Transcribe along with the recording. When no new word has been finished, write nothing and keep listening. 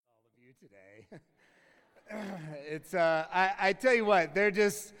you today. I tell you what, they're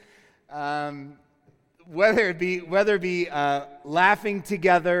just, whether it be laughing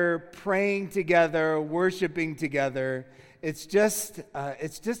together, praying together, worshiping together, it's just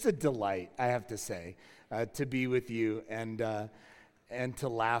a delight, I have to say, to be with you and to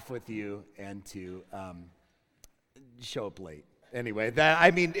laugh with you and to show up late. Anyway,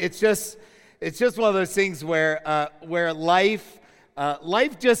 it's just one of those things where life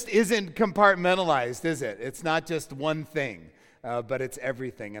just isn't compartmentalized, is it? It's not just one thing, but it's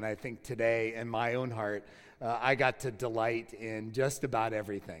everything. And I think today, in my own heart, I got to delight in just about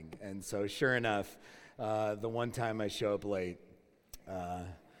everything. And so, sure enough, the one time I show up late,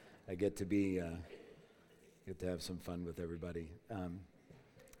 I get to have some fun with everybody.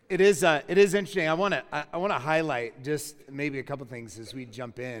 It is interesting. I want to highlight just maybe a couple things as we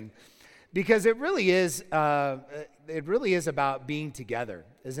jump in, because it really is about being together,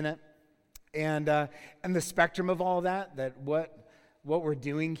 isn't it? And the spectrum of all that what we're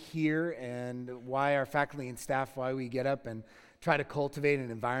doing here and why our faculty and staff, why we get up and try to cultivate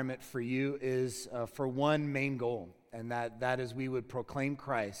an environment for you is for one main goal, and that is we would proclaim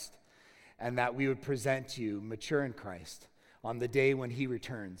Christ and that we would present you mature in Christ on the day when he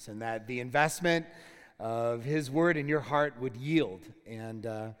returns, and that the investment of his word in your heart would yield.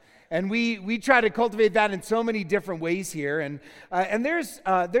 And we try to cultivate that in so many different ways here. And there's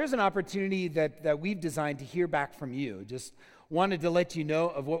an opportunity that we've designed to hear back from you. Just wanted to let you know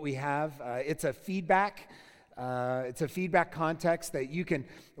of what we have. It's a feedback context that you can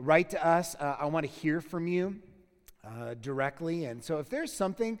write to us. I want to hear from you directly. And so if there's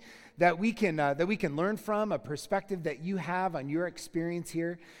something that we can learn from, a perspective that you have on your experience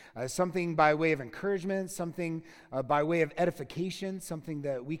here, something by way of encouragement, something by way of edification, something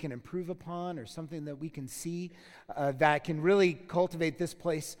that we can improve upon, or something that we can see that can really cultivate this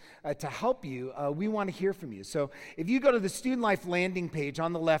place to help you, we want to hear from you. So if you go to the Student Life landing page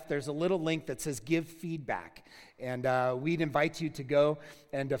on the left, there's a little link that says Give Feedback. And we'd invite you to go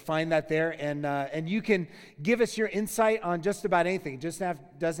and to find that there. And you can give us your insight on just about anything.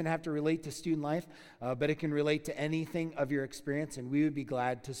 It doesn't have to relate to student life, but it can relate to anything of your experience. And we would be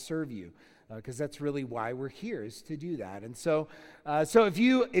glad to serve you, because that's really why we're here, is to do that. And so if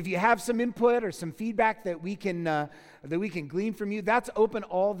you have some input or some feedback that we can glean from you, that's open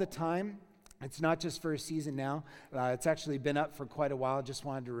all the time. It's not just for a season now. It's actually been up for quite a while. Just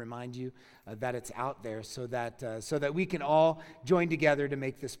wanted to remind you that it's out there so that we can all join together to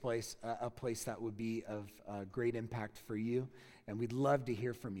make this place a place that would be of great impact for you. And we'd love to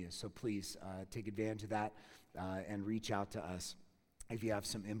hear from you. So please take advantage of that and reach out to us if you have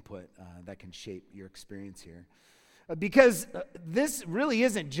some input that can shape your experience here. Because this really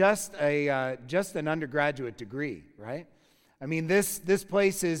isn't just an undergraduate degree, right? I mean, this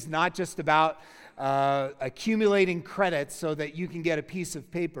place is not just about accumulating credits so that you can get a piece of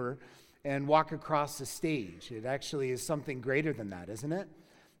paper and walk across the stage. It actually is something greater than that, isn't it?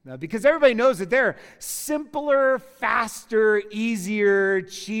 Now, because everybody knows that there are simpler, faster, easier,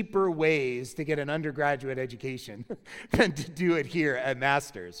 cheaper ways to get an undergraduate education than to do it here at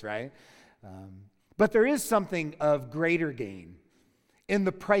Masters, right? But there is something of greater gain in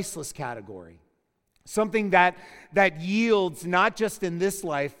the priceless category. Something that yields not just in this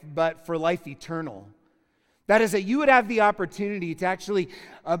life, but for life eternal. That is that you would have the opportunity to actually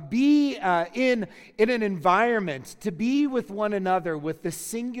be in an environment, to be with one another with the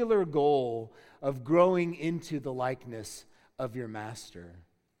singular goal of growing into the likeness of your master.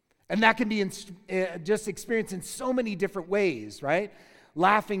 And that can be just experienced in so many different ways, right?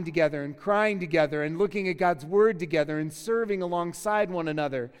 Laughing together and crying together and looking at God's word together and serving alongside one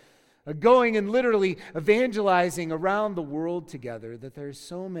another. Going and literally evangelizing around the world together, that there's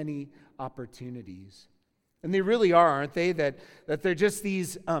so many opportunities. And they really are, aren't they? That they're just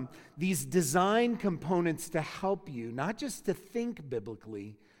these design components to help you, not just to think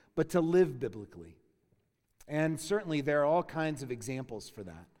biblically, but to live biblically. And certainly there are all kinds of examples for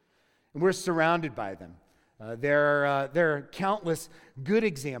that. And we're surrounded by them. There are countless good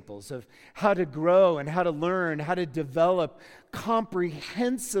examples of how to grow and how to learn, how to develop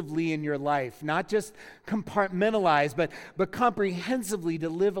comprehensively in your life, not just compartmentalized, but comprehensively to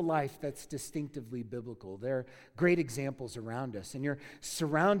live a life that's distinctively biblical. There are great examples around us, and you're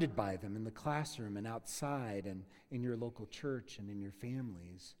surrounded by them in the classroom and outside and in your local church and in your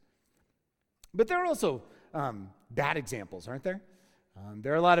families. But there are also bad examples, aren't there?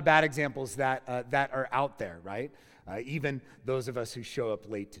 There are a lot of bad examples that are out there, right? Even those of us who show up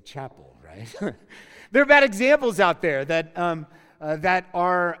late to chapel, right? There are bad examples out there that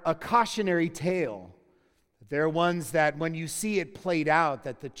are a cautionary tale They're ones that when you see it played out,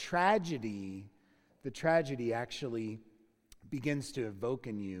 that the tragedy actually begins to evoke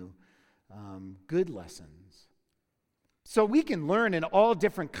in you good lessons. So we can learn in all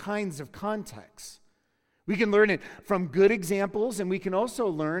different kinds of contexts. We can learn it from good examples, and we can also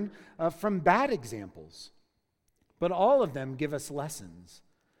learn from bad examples. But all of them give us lessons.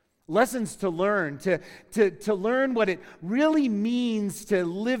 Lessons to learn, to learn what it really means to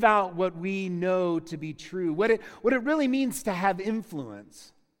live out what we know to be true, what it really means to have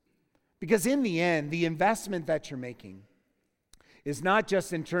influence. Because in the end, the investment that you're making is not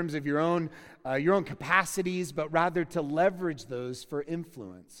just in terms of your own capacities, but rather to leverage those for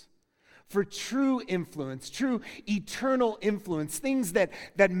influence. For true influence, true eternal influence, things that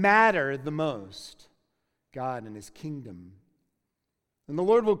matter the most, God and His kingdom. And the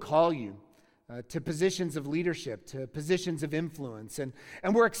Lord will call you to positions of leadership, to positions of influence, and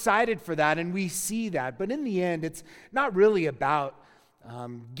we're excited for that, and we see that. But in the end, it's not really about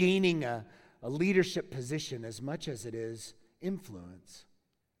gaining a leadership position as much as it is influence.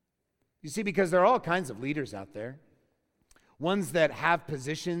 You see, because there are all kinds of leaders out there. Ones that have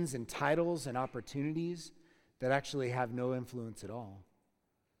positions and titles and opportunities that actually have no influence at all.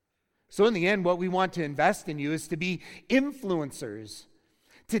 So in the end, what we want to invest in you is to be influencers,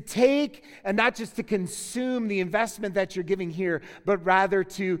 to take and not just to consume the investment that you're giving here, but rather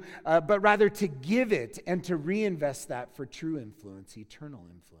to give it and to reinvest that for true influence, eternal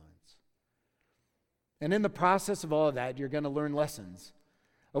influence. And in the process of all of that, you're going to learn lessons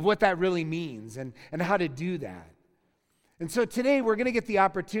of what that really means and how to do that. And so today we're going to get the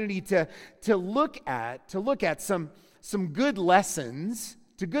opportunity to look at some good lessons,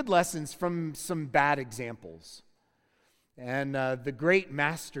 from some bad examples. And the great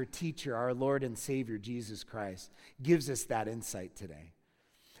master teacher, our Lord and Savior, Jesus Christ, gives us that insight today.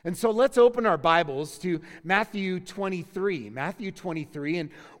 And so let's open our Bibles to Matthew 23, and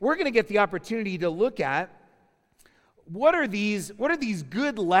we're going to get the opportunity to look at what are these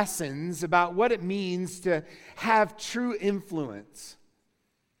good lessons about what it means to have true influence?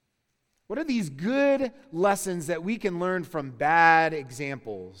 What are these good lessons that we can learn from bad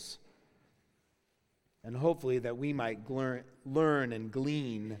examples? And hopefully that we might learn and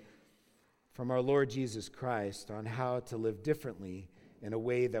glean from our Lord Jesus Christ on how to live differently in a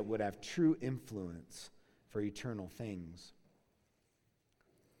way that would have true influence for eternal things.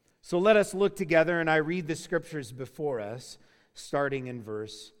 So let us look together, and I read the scriptures before us, starting in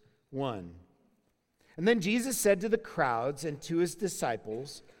verse 1. And then Jesus said to the crowds and to His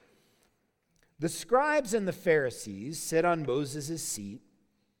disciples, "The scribes and the Pharisees sit on Moses' seat.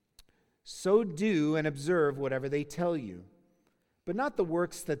 So do and observe whatever they tell you, but not the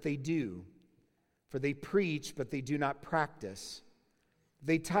works that they do. For they preach, but they do not practice.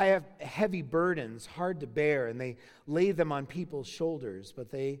 They tie up heavy burdens, hard to bear, and they lay them on people's shoulders,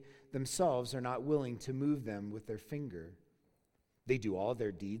 but they themselves are not willing to move them with their finger. They do all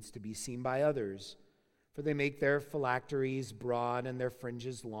their deeds to be seen by others, for they make their phylacteries broad and their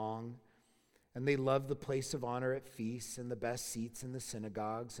fringes long, and they love the place of honor at feasts and the best seats in the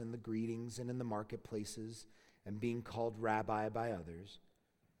synagogues and the greetings and in the marketplaces and being called rabbi by others.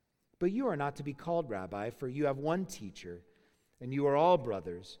 But you are not to be called rabbi, for you have one teacher, and you are all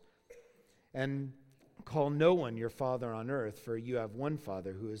brothers. And call no one your father on earth, for you have one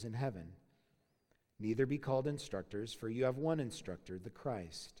Father who is in heaven. Neither be called instructors, for you have one instructor, the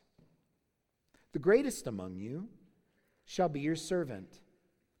Christ. The greatest among you shall be your servant.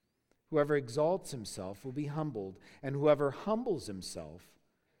 Whoever exalts himself will be humbled, and whoever humbles himself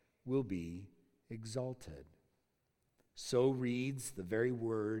will be exalted." So reads the very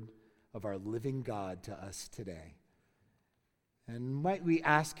word of our living God to us today. And might we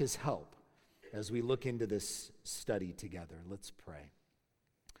ask His help as we look into this study together. Let's pray.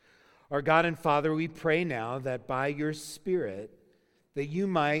 Our God and Father, we pray now that by your Spirit, that you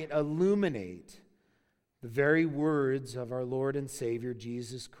might illuminate the very words of our Lord and Savior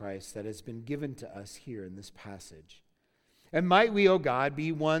Jesus Christ that has been given to us here in this passage. And might we, O God,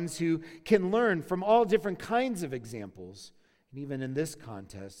 be ones who can learn from all different kinds of examples, and even in this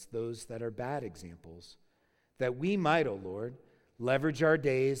context, those that are bad examples, that we might, O Lord, leverage our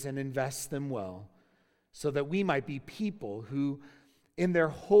days and invest them well, so that we might be people who, in their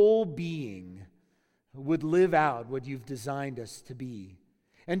whole being, would live out what you've designed us to be,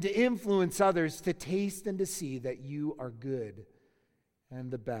 and to influence others to taste and to see that you are good and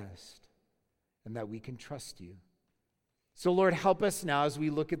the best, and that we can trust you. So, Lord, help us now as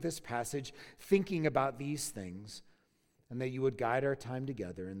we look at this passage, thinking about these things, and that you would guide our time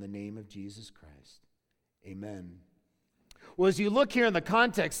together in the name of Jesus Christ. Amen. Well, as you look here in the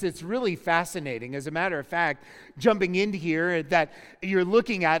context, it's really fascinating. As a matter of fact, jumping into here, that you're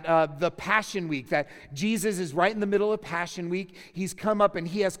looking at the Passion Week, that Jesus is right in the middle of Passion Week. He's come up and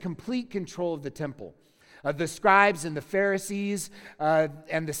he has complete control of the temple. The scribes and the Pharisees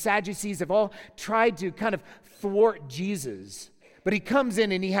and the Sadducees have all tried to kind of thwart Jesus. But he comes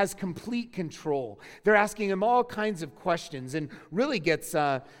in and he has complete control. They're asking him all kinds of questions, and really gets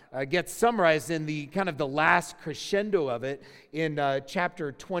summarized in the kind of the last crescendo of it in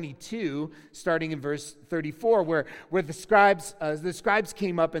chapter 22, starting in verse 34, where the scribes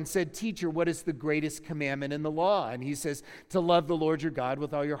came up and said, "Teacher, what is the greatest commandment in the law?" And he says, "To love the Lord your God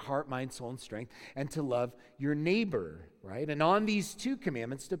with all your heart, mind, soul, and strength, and to love your neighbor." Right? And on these two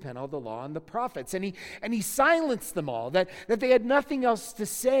commandments depend all the law and the prophets. And he silenced them all, that they had nothing else to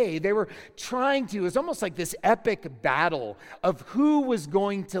say. They were trying to, it was almost like this epic battle of who was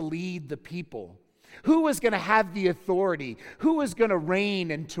going to lead the people. Who was going to have the authority? Who was going to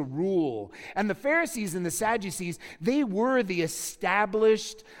reign and to rule? And the Pharisees and the Sadducees, they were the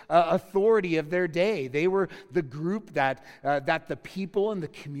established authority of their day. They were the group that the people in the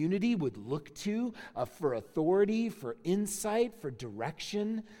community would look to for authority, for insight, for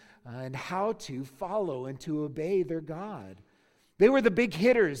direction, and how to follow and to obey their God. They were the big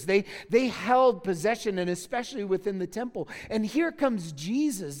hitters. They held possession, and especially within the temple. And here comes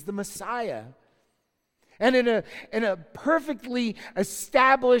Jesus, the Messiah. And in a perfectly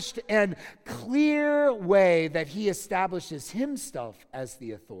established and clear way that he establishes himself as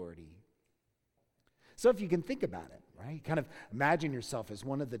the authority. So if you can think about it, right? Kind of imagine yourself as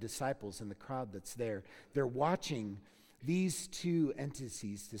one of the disciples in the crowd that's there. They're watching these two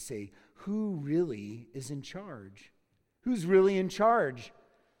entities to say, who really is in charge? Who's really in charge?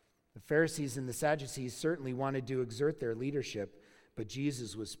 The Pharisees and the Sadducees certainly wanted to exert their leadership, but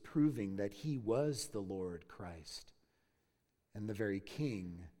Jesus was proving that he was the Lord Christ and the very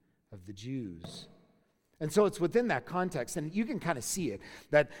King of the Jews. And so it's within that context, and you can kind of see it,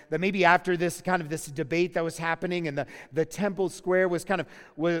 that maybe after this kind of this debate that was happening and the temple square was kind of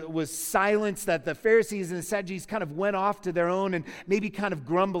was silenced, that the Pharisees and the Sadducees kind of went off to their own and maybe kind of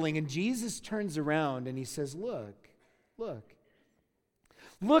grumbling, and Jesus turns around and he says, look.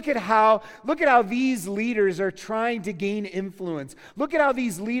 Look at how these leaders are trying to gain influence. Look at how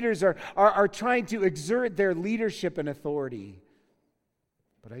these leaders are trying to exert their leadership and authority.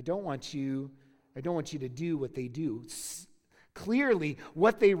 But I don't want you to do what they do. Clearly,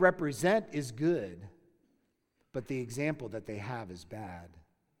 what they represent is good, but the example that they have is bad.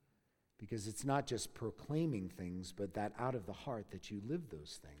 Because it's not just proclaiming things, but that out of the heart that you live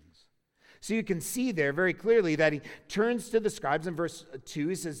those things. So you can see there very clearly that he turns to the scribes in verse 2.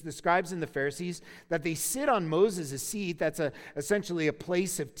 He says, the scribes and the Pharisees, that they sit on Moses' seat. That's essentially a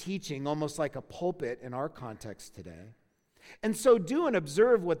place of teaching, almost like a pulpit in our context today. And so do and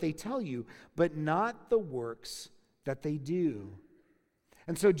observe what they tell you, but not the works that they do.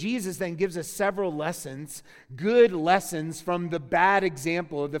 And so Jesus then gives us several lessons, good lessons from the bad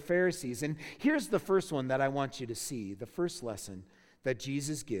example of the Pharisees. And here's the first one that I want you to see, the first lesson that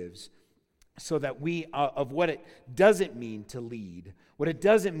Jesus gives, so that we, of what it doesn't mean to lead, what it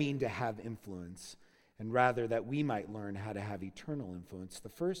doesn't mean to have influence, and rather that we might learn how to have eternal influence. The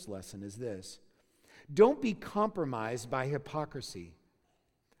first lesson is this: don't be compromised by hypocrisy.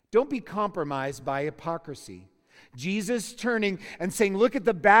 Don't be compromised by hypocrisy. Jesus turning and saying, look at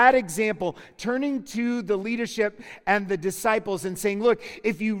the bad example, turning to the leadership and the disciples and saying, look,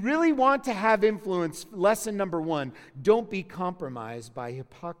 if you really want to have influence, lesson number 1, don't be compromised by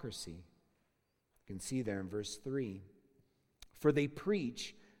hypocrisy. You can see there in verse 3. For they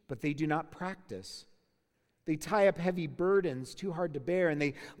preach, but they do not practice. They tie up heavy burdens too hard to bear, and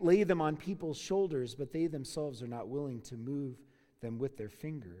they lay them on people's shoulders, but they themselves are not willing to move them with their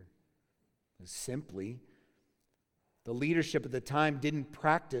finger. Simply, the leadership at the time didn't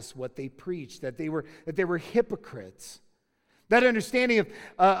practice what they preached, that they were hypocrites. That understanding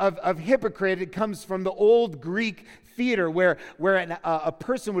of hypocrite, it comes from the old Greek theater where a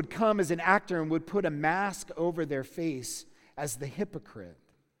person would come as an actor and would put a mask over their face as the hypocrite.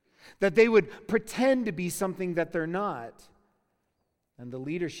 That they would pretend to be something that they're not. And the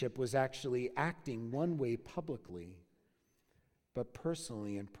leadership was actually acting one way publicly, but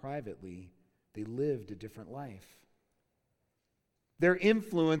personally and privately, they lived a different life. Their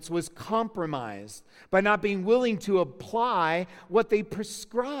influence was compromised by not being willing to apply what they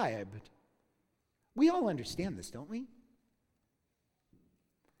prescribed. We all understand this, don't we?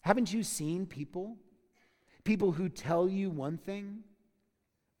 Haven't you seen people who tell you one thing,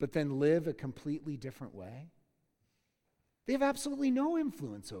 but then live a completely different way? They have absolutely no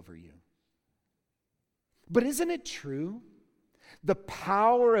influence over you. But isn't it true The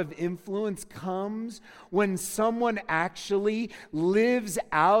power of influence comes when someone actually lives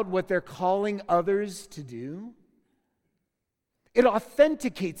out what they're calling others to do. It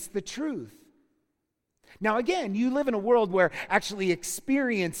authenticates the truth. Now, again, you live in a world where actually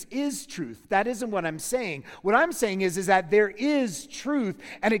experience is truth. That isn't what I'm saying. What I'm saying is that there is truth,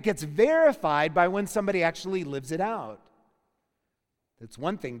 and it gets verified by when somebody actually lives it out. It's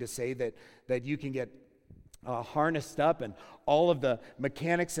one thing to say that you can get harnessed up and all of the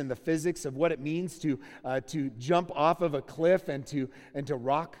mechanics and the physics of what it means to jump off of a cliff and to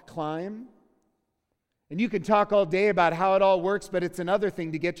rock climb. And you can talk all day about how it all works, but it's another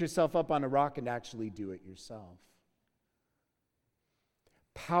thing to get yourself up on a rock and actually do it yourself.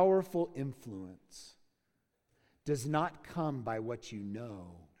 Powerful influence does not come by what you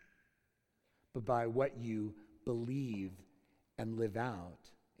know, but by what you believe and live out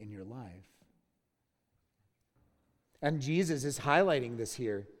in your life. And Jesus is highlighting this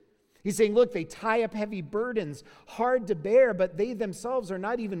here. He's saying, look, they tie up heavy burdens, hard to bear, but they themselves are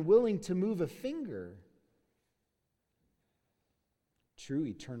not even willing to move a finger. True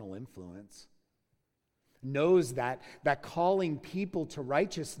eternal influence knows that calling people to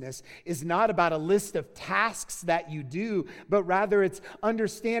righteousness is not about a list of tasks that you do, but rather it's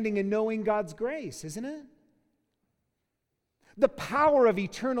understanding and knowing God's grace, isn't it? The power of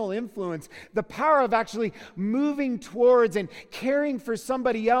eternal influence, the power of actually moving towards and caring for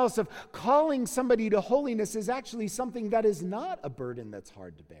somebody else, of calling somebody to holiness, is actually something that is not a burden that's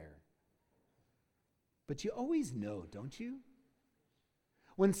hard to bear. But you always know, don't you?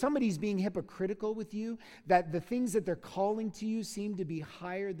 When somebody's being hypocritical with you, that the things that they're calling to you seem to be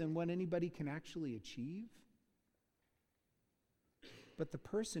higher than what anybody can actually achieve. But the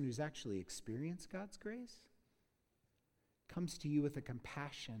person who's actually experienced God's grace comes to you with a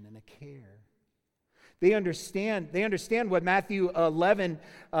compassion and a care. They understand what Matthew 11,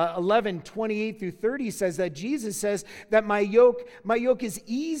 28 through 30 says, that Jesus says that my yoke is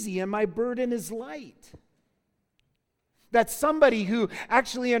easy and my burden is light. That somebody who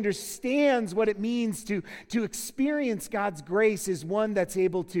actually understands what it means to experience God's grace is one that's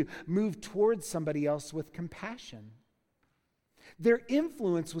able to move towards somebody else with compassion. Their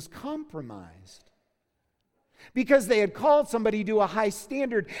influence was compromised because they had called somebody to a high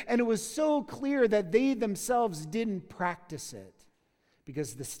standard, and it was so clear that they themselves didn't practice it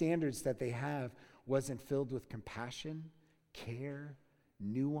because the standards that they have wasn't filled with compassion, care,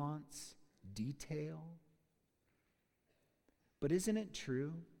 nuance, detail. But isn't it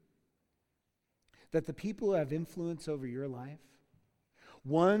true that the people who have influence over your life,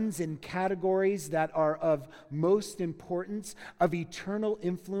 ones in categories that are of most importance, of eternal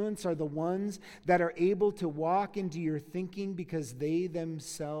influence, are the ones that are able to walk into your thinking because they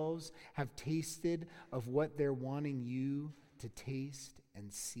themselves have tasted of what they're wanting you to taste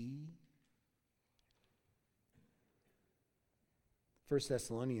and see? 1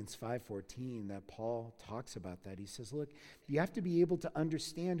 Thessalonians 5:14, that Paul talks about that. He says, look, you have to be able to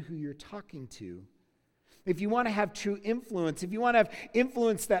understand who you're talking to. If you want to have true influence, if you want to have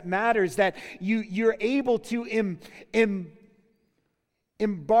influence that matters, that you're able to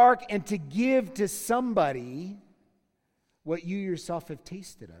embark and to give to somebody what you yourself have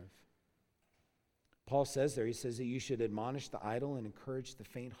tasted of. Paul says there, he says that you should admonish the idle and encourage the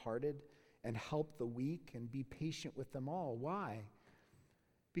faint-hearted and help the weak and be patient with them all. Why?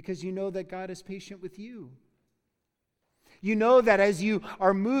 Because you know that God is patient with you. You know that as you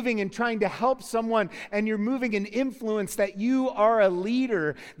are moving and trying to help someone and you're moving in influence, that you are a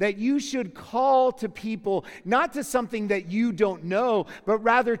leader, that you should call to people, not to something that you don't know, but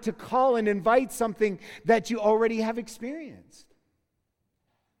rather to call and invite something that you already have experienced.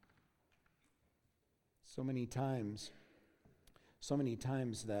 So many times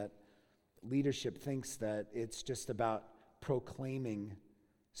that leadership thinks that it's just about proclaiming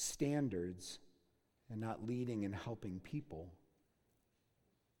standards and not leading and helping people.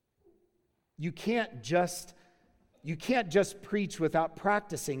 You can't just preach without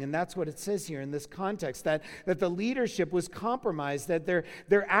practicing, and that's what it says here in this context, that the leadership was compromised, that their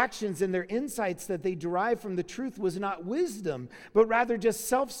actions and their insights that they derived from the truth was not wisdom, but rather just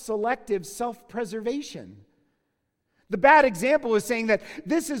self-selective self-preservation. The bad example is saying that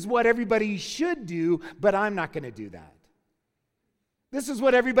this is what everybody should do, but I'm not going to do that. This is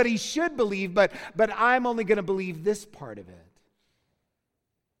what everybody should believe, but I'm only going to believe this part of it.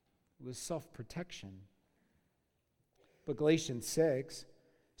 It was self-protection. But Galatians 6,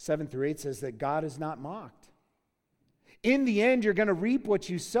 7 through 8 says that God is not mocked. In the end, you're going to reap what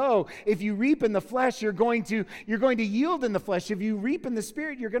you sow. If you reap in the flesh, you're going to yield in the flesh. If you reap in the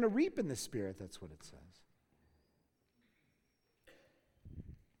Spirit, you're going to reap in the Spirit. That's what it says.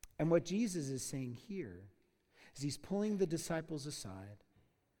 And what Jesus is saying here is he's pulling the disciples aside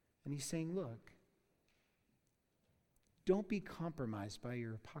and he's saying, look, don't be compromised by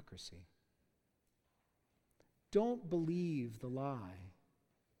your hypocrisy. Don't believe the lie,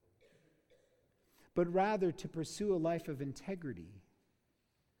 but rather to pursue a life of integrity,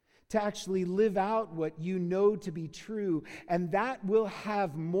 to actually live out what you know to be true, and that will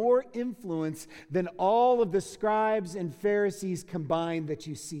have more influence than all of the scribes and Pharisees combined that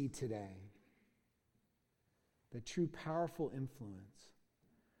you see today. The true powerful influence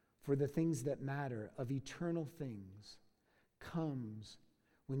for the things that matter, of eternal things, comes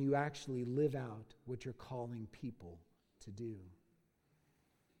when you actually live out what you're calling people to do.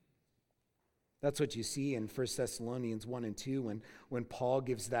 That's what you see in 1 Thessalonians 1 and 2 when Paul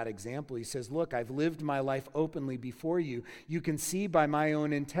gives that example. He says, look, I've lived my life openly before you. You can see by my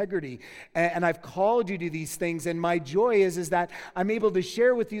own integrity. And I've called you to these things. And my joy is that I'm able to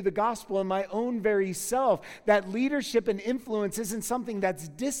share with you the gospel in my own very self. That leadership and influence isn't something that's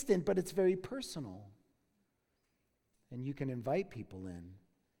distant, but it's very personal. And you can invite people in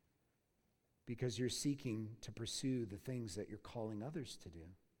because you're seeking to pursue the things that you're calling others to do.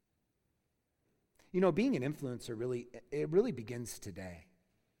 You know, being an influencer really begins today.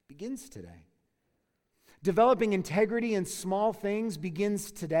 Begins today. Developing integrity in small things begins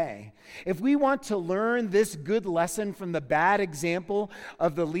today. If we want to learn this good lesson from the bad example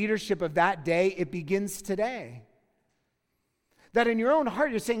of the leadership of that day, it begins today. That in your own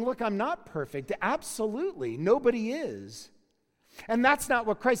heart you're saying, look, I'm not perfect. Absolutely, nobody is. And that's not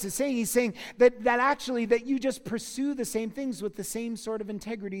what Christ is saying. He's saying that actually that you just pursue the same things with the same sort of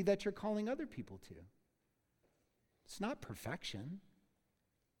integrity that you're calling other people to. It's not perfection,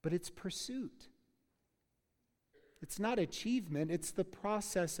 but it's pursuit. It's not achievement. It's the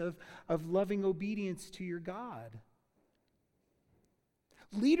process of loving obedience to your God.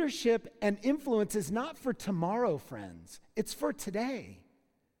 Leadership and influence is not for tomorrow, friends. It's for today.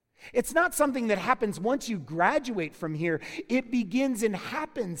 It's not something that happens once you graduate from here. It begins and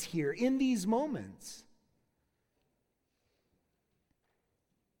happens here in these moments.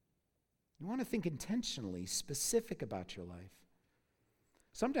 You want to think intentionally, specific about your life.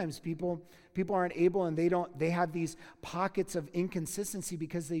 Sometimes people aren't able and they have these pockets of inconsistency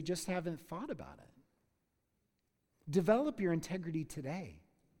because they just haven't thought about it. Develop your integrity today.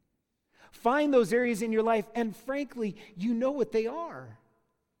 Find those areas in your life, and frankly, you know what they are.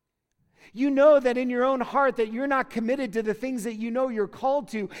 You know that in your own heart that you're not committed to the things that you know you're called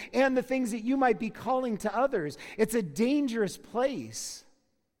to and the things that you might be calling to others. It's a dangerous place.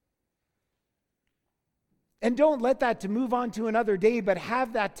 And don't let that to move on to another day, but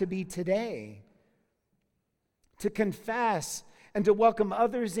have that to be today. To confess and to welcome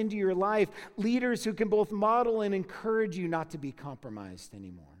others into your life, leaders who can both model and encourage you not to be compromised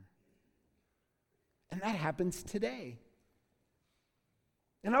anymore. And that happens today.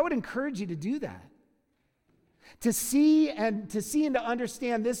 And I would encourage you to do that. To see and to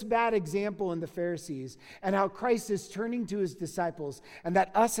understand this bad example in the Pharisees and how Christ is turning to his disciples, and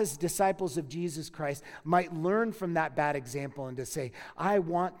that us as disciples of Jesus Christ might learn from that bad example and to say, I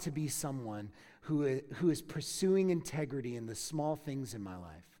want to be someone who is pursuing integrity in the small things in my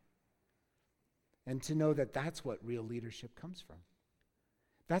life. And to know that that's what real leadership comes from.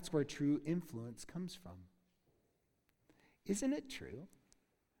 That's where true influence comes from. Isn't it true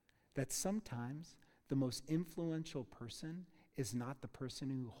that sometimes the most influential person is not the person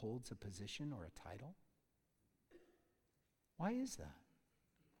who holds a position or a title? Why is that?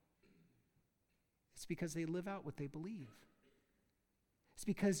 It's because they live out what they believe. It's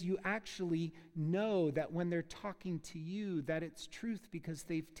because you actually know that when they're talking to you that it's truth because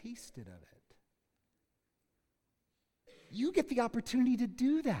they've tasted of it. You get the opportunity to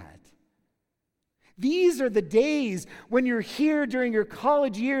do that. These are the days when you're here during your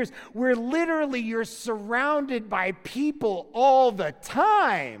college years where literally you're surrounded by people all the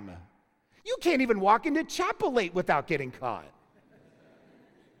time. You can't even walk into chapel late without getting caught.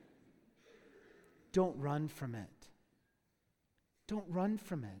 Don't run from it. Don't run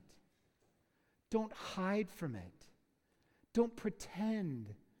from it. Don't hide from it. Don't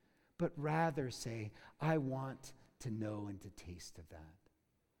pretend, but rather say, I want to know and to taste of that.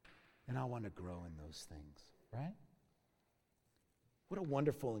 And I want to grow in those things, right? What a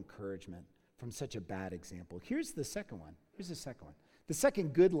wonderful encouragement from such a bad example. Here's the second one. The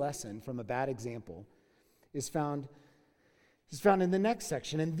second good lesson from a bad example is found in the next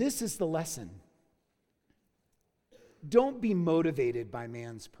section. And this is the lesson. Don't be motivated by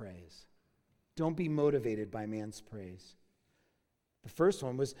man's praise. Don't be motivated by man's praise. The first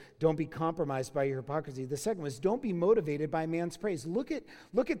one was, don't be compromised by your hypocrisy. The second was, don't be motivated by man's praise. Look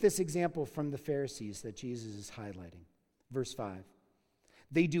at this example from the Pharisees that Jesus is highlighting. Verse 5.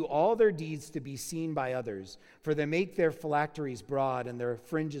 They do all their deeds to be seen by others, for they make their phylacteries broad and their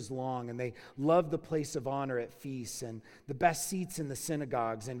fringes long, and they love the place of honor at feasts and the best seats in the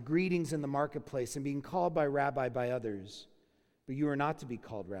synagogues and greetings in the marketplace and being called by rabbi by others. But you are not to be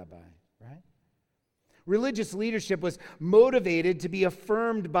called rabbi, right? Religious leadership was motivated to be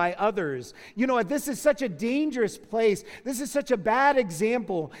affirmed by others. You know what? This is such a dangerous place. This is such a bad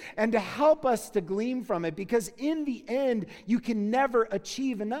example. And to help us to glean from it, because in the end, you can never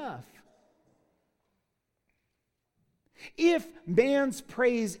achieve enough. If man's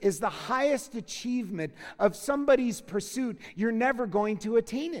praise is the highest achievement of somebody's pursuit, you're never going to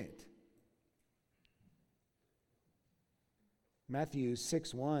attain it. Matthew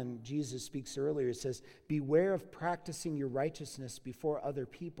 6:1, Jesus speaks earlier, it says, beware of practicing your righteousness before other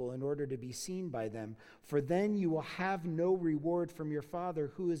people in order to be seen by them, for then you will have no reward from your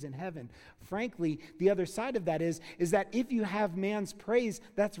Father who is in heaven. Frankly, the other side of that is that if you have man's praise,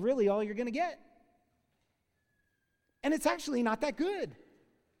 that's really all you're going to get. And it's actually not that good.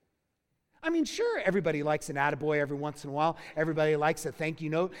 I mean, sure, everybody likes an attaboy every once in a while. Everybody likes a thank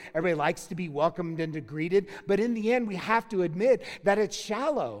you note. Everybody likes to be welcomed and greeted. But in the end, we have to admit that it's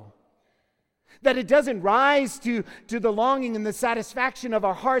shallow. That it doesn't rise to the longing and the satisfaction of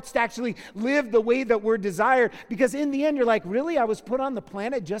our hearts to actually live the way that we're desired. Because in the end, you're like, really? I was put on the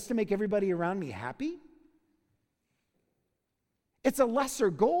planet just to make everybody around me happy? It's a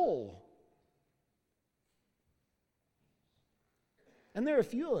lesser goal. And there are a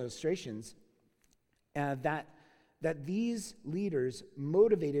few illustrations that these leaders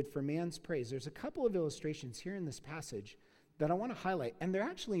motivated for man's praise. There's a couple of illustrations here in this passage that I want to highlight, and they're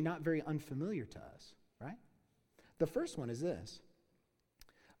actually not very unfamiliar to us, right? The first one is this: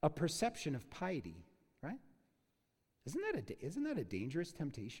 a perception of piety, right? Isn't that a dangerous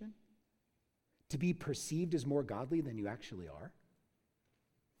temptation? To be perceived as more godly than you actually are?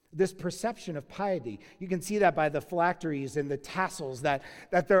 This perception of piety, you can see that by the phylacteries and the tassels, that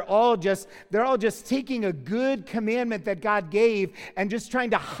they're all just taking a good commandment that God gave and just trying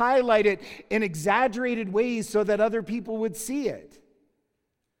to highlight it in exaggerated ways so that other people would see it.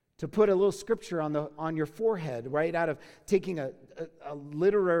 To put a little scripture on your forehead, right, out of taking a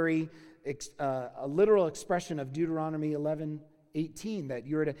literal expression of Deuteronomy 11:18, that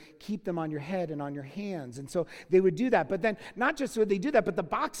you're to keep them on your head and on your hands. And so they would do that. But then not just would they do that, but the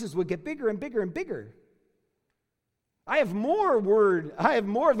boxes would get bigger and bigger and bigger. I have more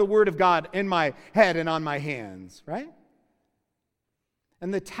of the word of God in my head and on my hands, right?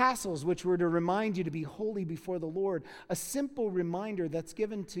 And the tassels, which were to remind you to be holy before the Lord, a simple reminder that's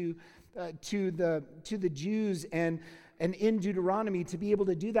given to the Jews and in Deuteronomy to be able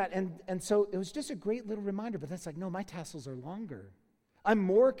to do that. And so it was just a great little reminder, but that's like, no, my tassels are longer. I'm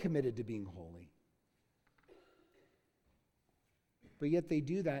more committed to being holy. But yet they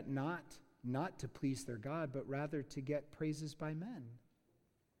do that not to please their God, but rather to get praises by men.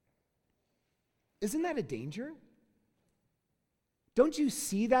 Isn't that a danger? Don't you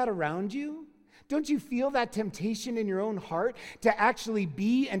see that around you? Don't you feel that temptation in your own heart to actually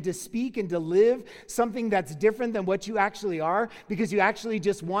be and to speak and to live something that's different than what you actually are, because you actually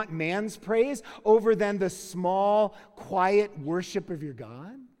just want man's praise over than the small, quiet worship of your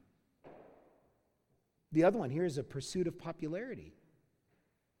God? The other one here is a pursuit of popularity.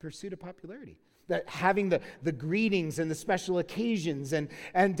 Pursuit of popularity. That having the greetings and the special occasions and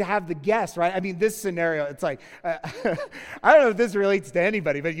to have the guests, right? I mean, this scenario, it's like, I don't know if this relates to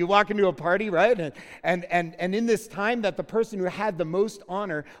anybody, but you walk into a party, right? And in this time that the person who had the most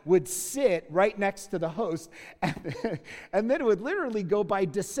honor would sit right next to the host, and then it would literally go by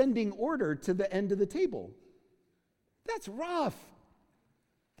descending order to the end of the table. That's rough.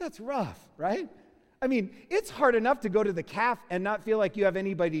 That's rough, right? I mean, it's hard enough to go to the caf and not feel like you have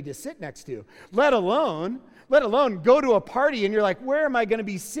anybody to sit next to, let alone go to a party and you're like, where am I going to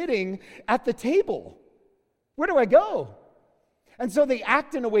be sitting at the table? Where do I go? And so they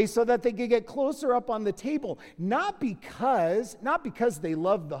act in a way so that they can get closer up on the table, not because they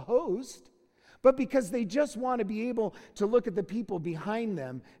love the host, but because they just want to be able to look at the people behind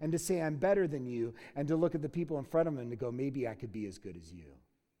them and to say, I'm better than you, and to look at the people in front of them and to go, maybe I could be as good as you.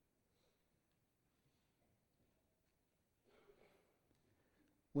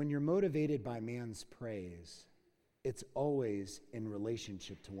 When you're motivated by man's praise, it's always in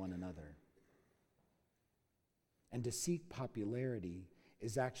relationship to one another. And to seek popularity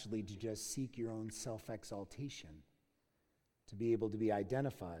is actually to just seek your own self-exaltation, to be able to be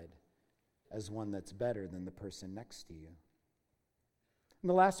identified as one that's better than the person next to you. And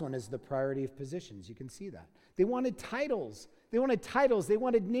the last one is the priority of positions. You can see that. They wanted titles. They wanted titles. They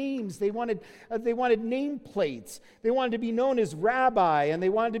wanted names. They wanted nameplates. They wanted to be known as rabbi, and they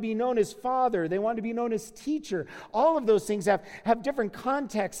wanted to be known as father. They wanted to be known as teacher. All of those things have different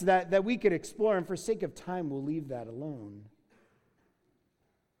contexts that we could explore, and for sake of time, we'll leave that alone.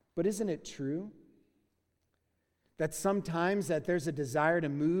 But isn't it true that sometimes that there's a desire to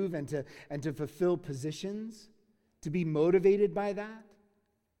move and to fulfill positions, to be motivated by that,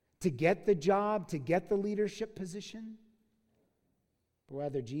 to get the job, to get the leadership position? But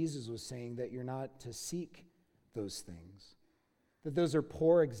rather, Jesus was saying that you're not to seek those things, that those are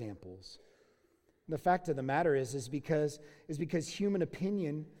poor examples. The fact of the matter is because human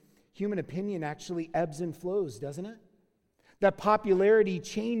opinion actually ebbs and flows, doesn't it? That popularity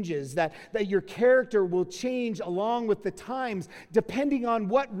changes, that your character will change along with the times, depending on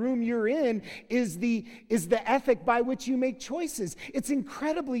what room you're in, is the ethic by which you make choices. It's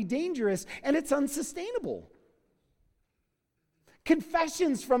incredibly dangerous, and it's unsustainable.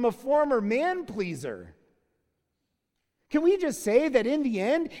 Confessions from a former man-pleaser. Can we just say that in the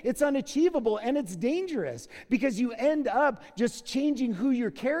end, it's unachievable and it's dangerous because you end up just changing who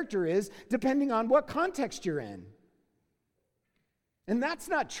your character is depending on what context you're in? And that's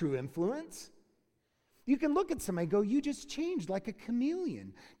not true influence. You can look at somebody and go, you just changed like a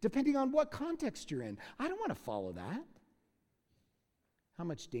chameleon, depending on what context you're in. I don't want to follow that. How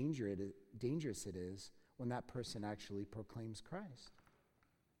much dangerous it is when that person actually proclaims Christ.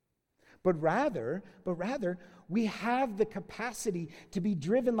 But rather, we have the capacity to be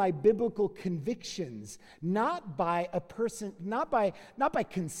driven by biblical convictions, not by a person, not by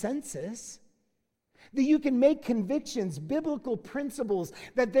consensus. That you can make convictions, biblical principles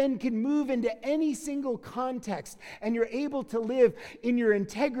that then can move into any single context, and you're able to live in your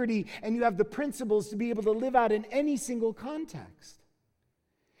integrity, and you have the principles to be able to live out in any single context.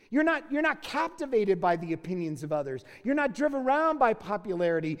 You're not captivated by the opinions of others. You're not driven around by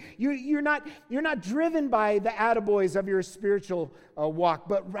popularity. You're not driven by the attaboys of your spiritual walk,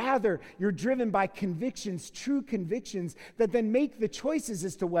 but rather you're driven by convictions, true convictions, that then make the choices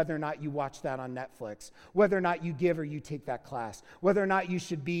as to whether or not you watch that on Netflix, whether or not you give or you take that class, whether or not you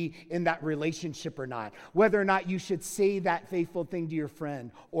should be in that relationship or not, whether or not you should say that faithful thing to your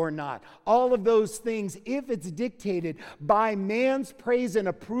friend or not. All of those things, if it's dictated by man's praise and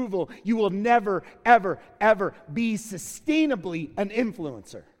approval, you will never, ever, ever be sustainably an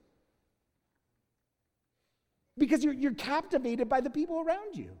influencer. Because you're captivated by the people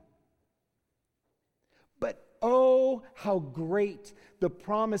around you. But oh, how great the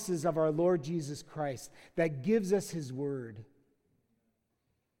promises of our Lord Jesus Christ that gives us his word.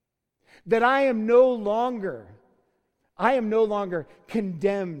 That I am no longer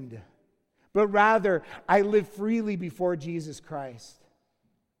condemned, but rather I live freely before Jesus Christ.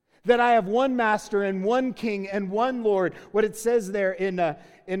 That I have one master and one king and one Lord. What it says there in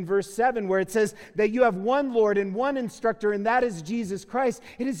verse 7, where it says that you have one Lord and one instructor, and that is Jesus Christ.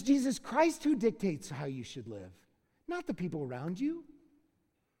 It is Jesus Christ who dictates how you should live, not the people around you.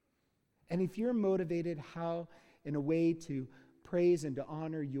 And if you're motivated in a way to praise and to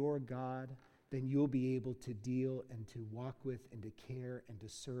honor your God, then you'll be able to deal and to walk with and to care and to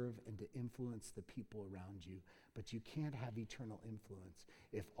serve and to influence the people around you. But you can't have eternal influence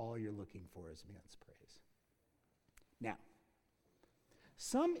if all you're looking for is man's praise. Now,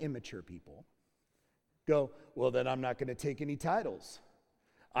 some immature people go, well, then I'm not going to take any titles.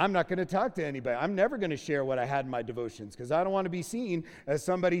 I'm not going to talk to anybody. I'm never going to share what I had in my devotions because I don't want to be seen as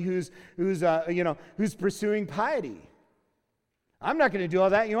somebody who's pursuing piety. I'm not going to do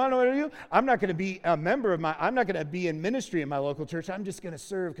all that. You want to know what I do? I'm not going to be I'm not going to be in ministry in my local church. I'm just going to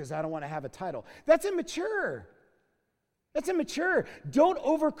serve because I don't want to have a title. That's immature. That's immature. Don't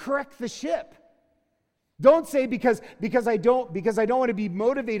overcorrect the ship. Don't say because I don't want to be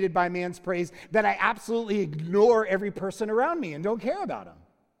motivated by man's praise that I absolutely ignore every person around me and don't care about them.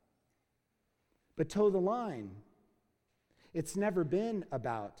 But toe the line. It's never been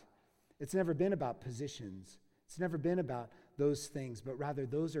about positions. It's never been about those things, but rather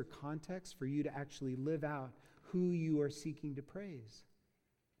those are contexts for you to actually live out who you are seeking to praise.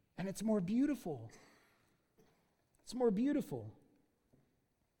 And it's more beautiful. It's more beautiful.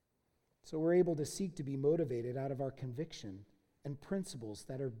 So we're able to seek to be motivated out of our conviction and principles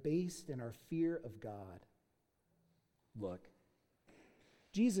that are based in our fear of God. Look,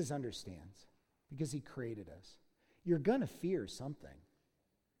 Jesus understands because he created us. You're going to fear something.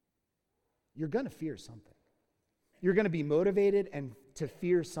 You're going to fear something. You're going to be motivated and to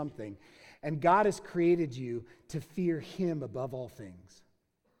fear something. And God has created you to fear him above all things.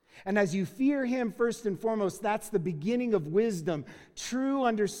 And as you fear him first and foremost, that's the beginning of wisdom, true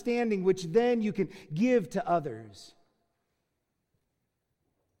understanding, which then you can give to others.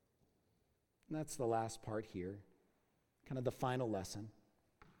 And that's the last part here, kind of the final lesson.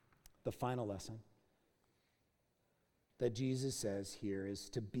 The final lesson that Jesus says here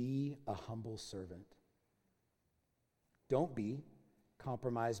is to be a humble servant. Don't be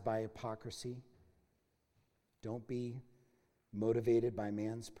compromised by hypocrisy. Don't be motivated by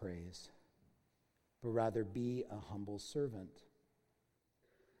man's praise, but rather be a humble servant.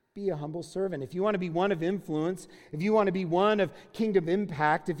 Be a humble servant. If you want to be one of influence, if you want to be one of kingdom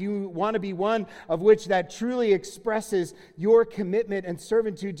impact, if you want to be one of which that truly expresses your commitment and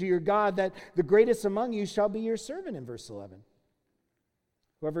servitude to your God, that the greatest among you shall be your servant, in verse 11.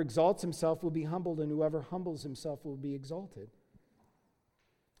 Whoever exalts himself will be humbled, and whoever humbles himself will be exalted.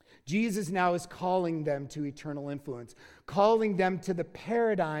 Jesus now is calling them to eternal influence, calling them to the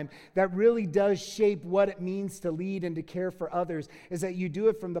paradigm that really does shape what it means to lead and to care for others, is that you do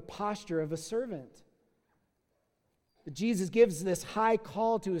it from the posture of a servant. Jesus gives this high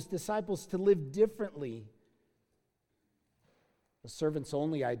call to his disciples to live differently. The servant's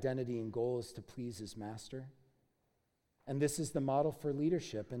only identity and goal is to please his master. And this is the model for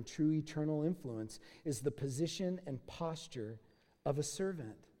leadership, and true eternal influence is the position and posture of a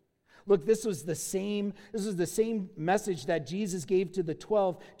servant. Look, this was the same message that Jesus gave to the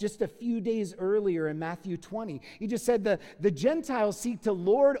 12 just a few days earlier in Matthew 20. He just said the Gentiles seek to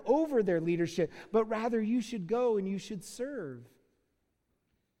lord over their leadership, but rather you should go and you should serve.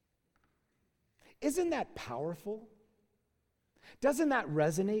 Isn't that powerful? Doesn't that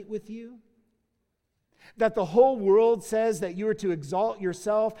resonate with you? That the whole world says that you are to exalt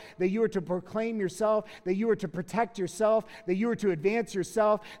yourself, that you are to proclaim yourself, that you are to protect yourself, that you are to advance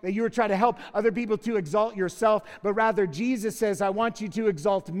yourself, that you are trying to help other people to exalt yourself, but rather Jesus says, I want you to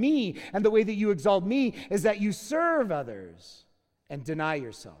exalt me, and the way that you exalt me is that you serve others and deny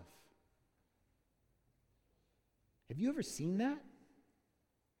yourself. Have you ever seen that?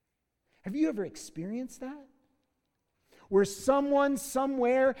 Have you ever experienced that? Where someone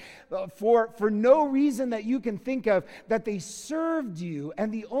somewhere, for no reason that you can think of, that they served you,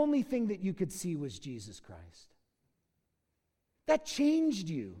 and the only thing that you could see was Jesus Christ. That changed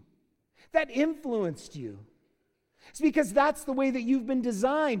you. That influenced you. It's because that's the way that you've been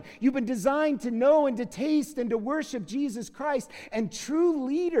designed. You've been designed to know and to taste and to worship Jesus Christ. And true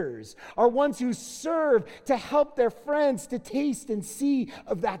leaders are ones who serve to help their friends to taste and see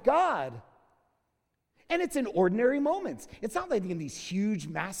of that God. And it's in ordinary moments. It's not like in these huge,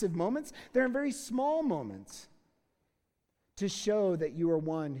 massive moments. They're in very small moments to show that you are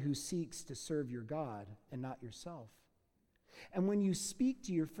one who seeks to serve your God and not yourself. And when you speak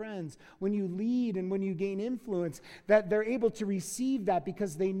to your friends, when you lead and when you gain influence, that they're able to receive that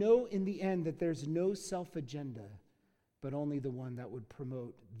because they know in the end that there's no self-agenda, but only the one that would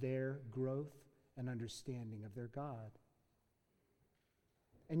promote their growth and understanding of their God.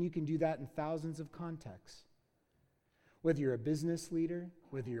 And you can do that in thousands of contexts. Whether you're a business leader,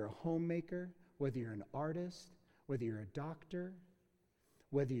 whether you're a homemaker, whether you're an artist, whether you're a doctor,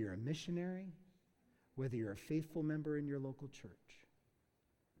 whether you're a missionary, whether you're a faithful member in your local church.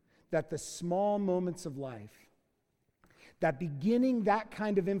 That the small moments of life, that beginning that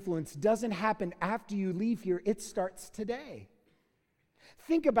kind of influence doesn't happen after you leave here, it starts today.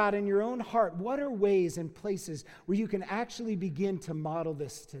 Think about in your own heart, what are ways and places where you can actually begin to model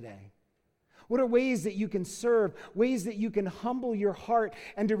this today? What are ways that you can serve, ways that you can humble your heart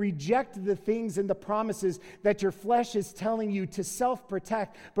and to reject the things and the promises that your flesh is telling you to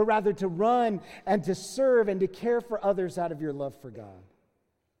self-protect, but rather to run and to serve and to care for others out of your love for God?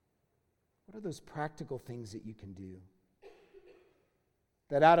 What are those practical things that you can do?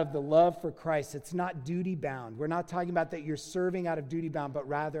 That out of the love for Christ, it's not duty-bound. We're not talking about that you're serving out of duty-bound, but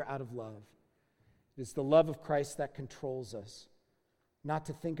rather out of love. It's the love of Christ that controls us. Not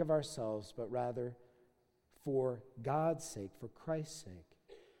to think of ourselves, but rather for God's sake, for Christ's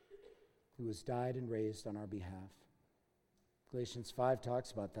sake, who has died and raised on our behalf. Galatians 5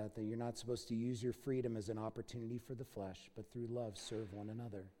 talks about that you're not supposed to use your freedom as an opportunity for the flesh, but through love serve one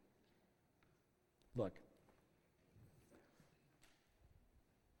another. Look,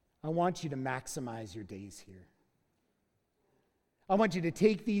 I want you to maximize your days here. I want you to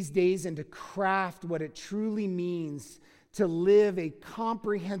take these days and to craft what it truly means to live a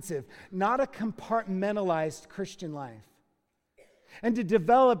comprehensive, not a compartmentalized Christian life. And to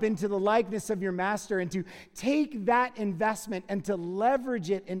develop into the likeness of your master and to take that investment and to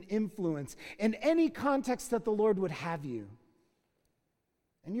leverage it in influence in any context that the Lord would have you.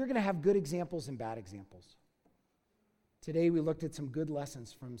 And you're going to have good examples and bad examples. Today we looked at some good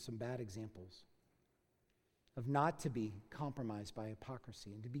lessons from some bad examples of not to be compromised by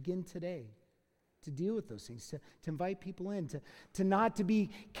hypocrisy, and to begin today to deal with those things, to invite people in, to not to be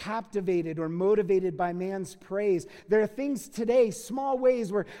captivated or motivated by man's praise. There are things today, small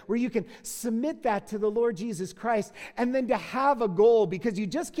ways where you can submit that to the Lord Jesus Christ, and then to have a goal, because you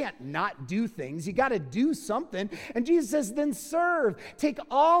just can't not do things. You got to do something. And Jesus says, then serve. Take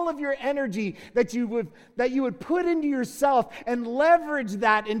all of your energy that you would put into yourself and leverage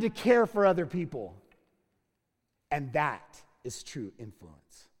that into care for other people. And that is true influence.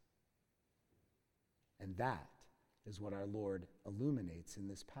 And that is what our Lord illuminates in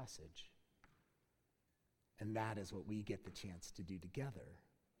this passage. And that is what we get the chance to do together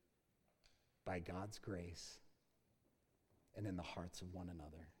by God's grace and in the hearts of one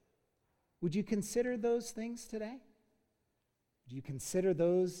another. Would you consider those things today? Would you consider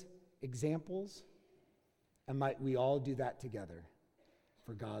those examples? And might we all do that together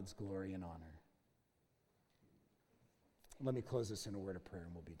for God's glory and honor? Let me close this in a word of prayer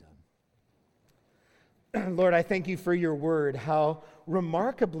and we'll be done. Lord, I thank you for your word, how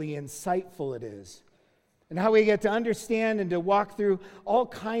remarkably insightful it is, and how we get to understand and to walk through all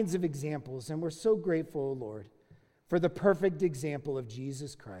kinds of examples. And we're so grateful, O Lord, for the perfect example of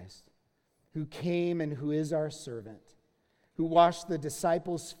Jesus Christ, who came and who is our servant, who washed the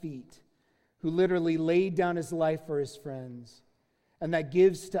disciples' feet, who literally laid down his life for his friends, and that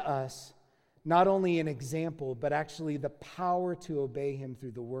gives to us not only an example, but actually the power to obey him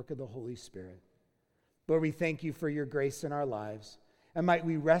through the work of the Holy Spirit. Lord, we thank you for your grace in our lives. And might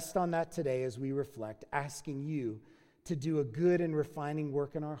we rest on that today as we reflect, asking you to do a good and refining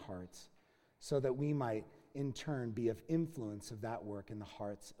work in our hearts so that we might in turn be of influence of that work in the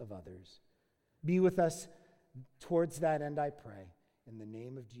hearts of others. Be with us towards that end, I pray, in the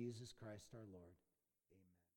name of Jesus Christ our Lord.